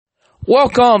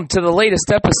Welcome to the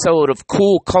latest episode of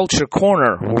Cool Culture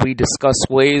Corner, where we discuss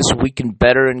ways we can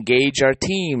better engage our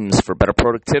teams for better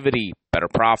productivity, better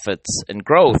profits, and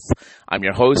growth. I'm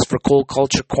your host for Cool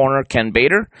Culture Corner, Ken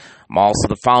Bader. I'm also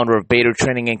the founder of Bader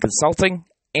Training and Consulting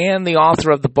and the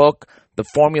author of the book, The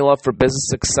Formula for Business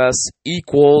Success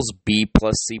equals B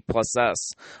plus C plus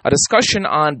S, a discussion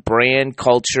on brand,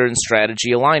 culture, and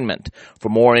strategy alignment. For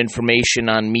more information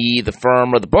on me, the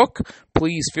firm, or the book,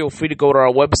 please feel free to go to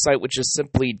our website, which is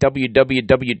simply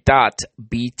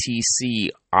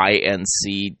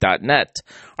www.btcinc.net.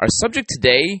 Our subject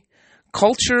today,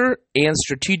 culture and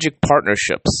strategic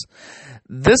partnerships.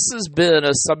 This has been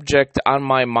a subject on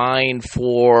my mind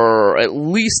for at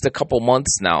least a couple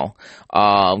months now,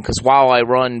 because while I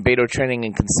run Bader Training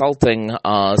and Consulting,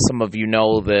 some of you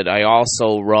know that I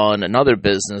also run another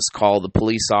business called the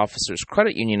Police Officers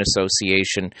Credit Union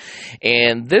Association,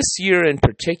 and this year in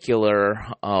particular,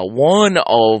 one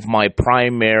of my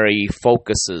primary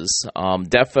focuses,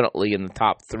 definitely in the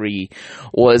top three,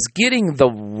 was getting the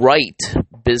right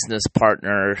business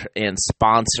partner and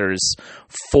sponsors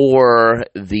for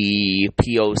the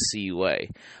POCUA.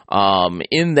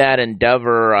 In that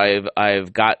endeavor,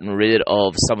 I've gotten rid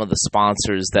of some of the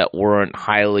sponsors that weren't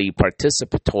highly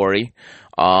participatory.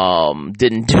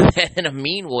 Didn't do that in a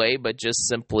mean way, but just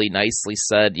simply nicely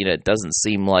said, it doesn't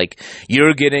seem like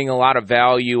you're getting a lot of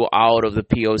value out of the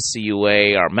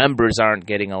POCUA. Our members aren't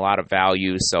getting a lot of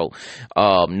value, so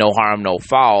no harm, no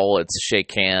foul. It's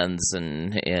shake hands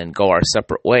and go our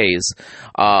separate ways.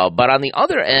 But on the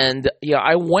other end,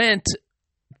 I went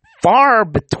far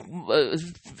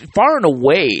and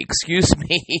away,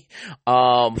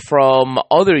 from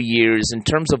other years in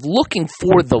terms of looking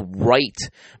for the right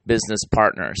business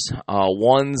partners,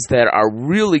 ones that are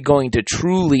really going to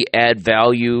truly add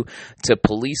value to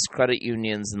police, credit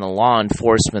unions, and the law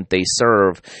enforcement they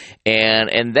serve.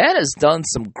 And that has done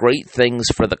some great things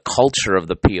for the culture of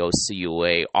the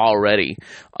POCUA already.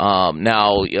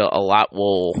 Now, a lot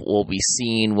will be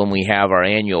seen when we have our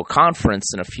annual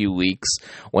conference in a few weeks,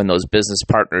 when those business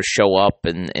partners show up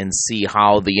and see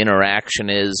how the interaction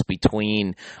is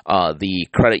between the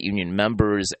credit union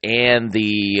members and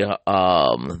the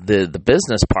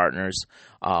business partners,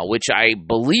 which I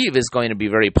believe is going to be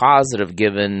very positive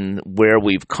given where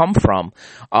we've come from.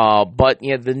 But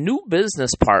the new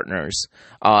business partners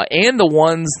and the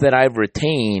ones that I've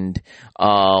retained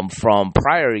from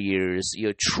prior years,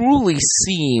 truly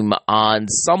seem on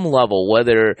some level,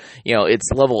 whether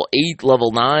it's level 8,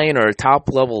 level 9, or top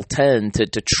level 10,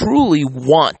 to truly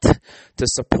want to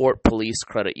support police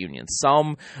credit unions.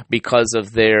 Some because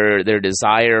of their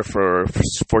desire for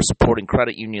supporting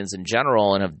credit unions in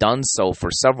general, and have done so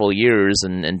for several years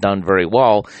and done very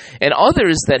well, and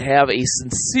others that have a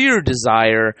sincere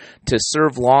desire to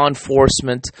serve law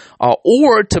enforcement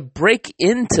or to break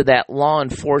into that law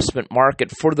enforcement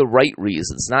market for the right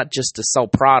reasons, not just to sell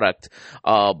product,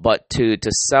 but to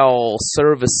sell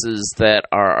services that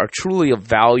are truly of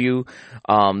value,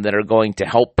 that are going to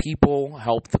help people,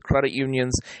 help the credit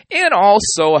unions, and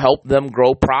also help them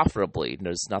grow profitably.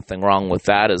 There's nothing wrong with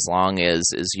that as long as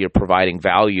you're providing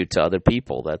value to other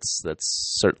people. That's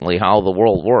certainly how the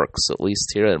world works, at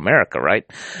least here in America, right?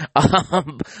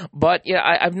 But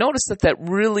I've noticed that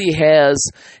really has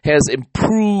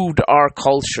improved our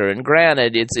culture. And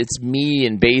granted, it's me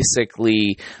and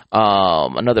basically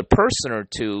another person or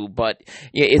two, but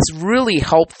it's really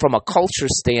helped from a culture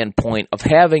standpoint of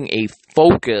having a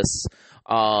focus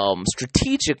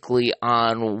strategically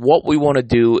on what we want to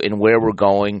do and where we're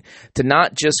going, to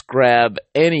not just grab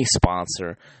any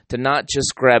sponsor, to not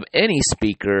just grab any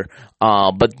speaker,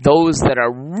 but those that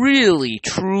are really,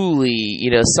 truly,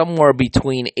 somewhere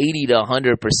between 80 to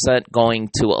 100% going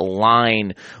to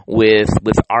align with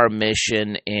our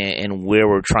mission and where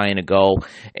we're trying to go.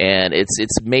 And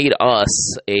it's made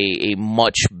us a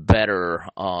much better,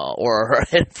 or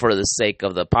for the sake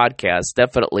of the podcast,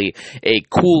 definitely a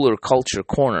cooler culture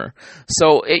corner.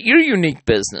 So at your unique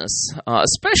business,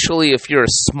 especially if you're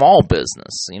a small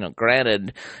business,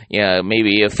 granted,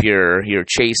 maybe if you're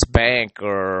Chase Bank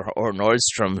or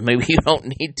Nordstrom, maybe you don't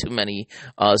need too many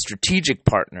strategic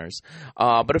partners.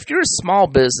 But if you're a small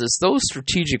business, those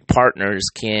strategic partners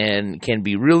can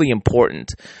be really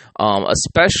important,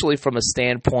 especially from a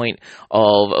standpoint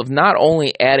of not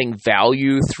only adding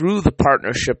value through the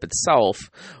partnership itself,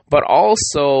 but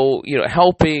also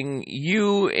helping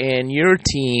you and your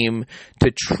team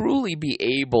to truly be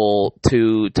able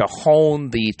to hone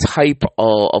the type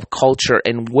of culture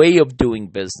and way of doing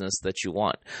business that you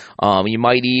want. You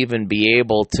might even be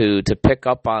able to pick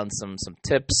up on some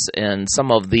tips and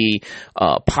some of the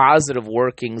positive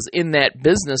workings in that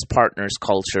business partner's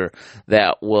culture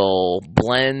that will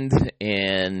blend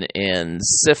and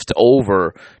sift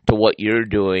over to what you're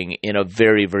doing in a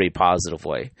very, very positive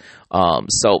way.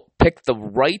 So pick the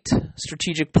right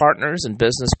strategic partners and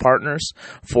business partners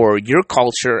for your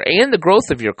culture and the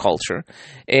growth of your culture.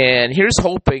 And here's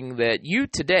hoping that you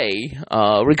today,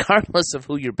 regardless of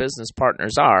who your business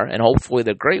partners are, and hopefully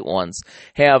they're great ones,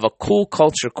 have a cool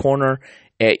culture corner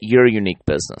at your unique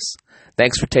business.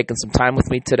 Thanks for taking some time with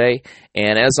me today.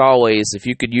 And as always, if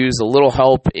you could use a little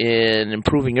help in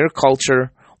improving your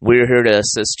culture, we're here to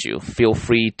assist you. Feel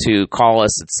free to call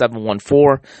us at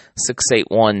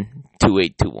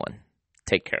 714-681-2821.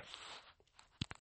 Take care.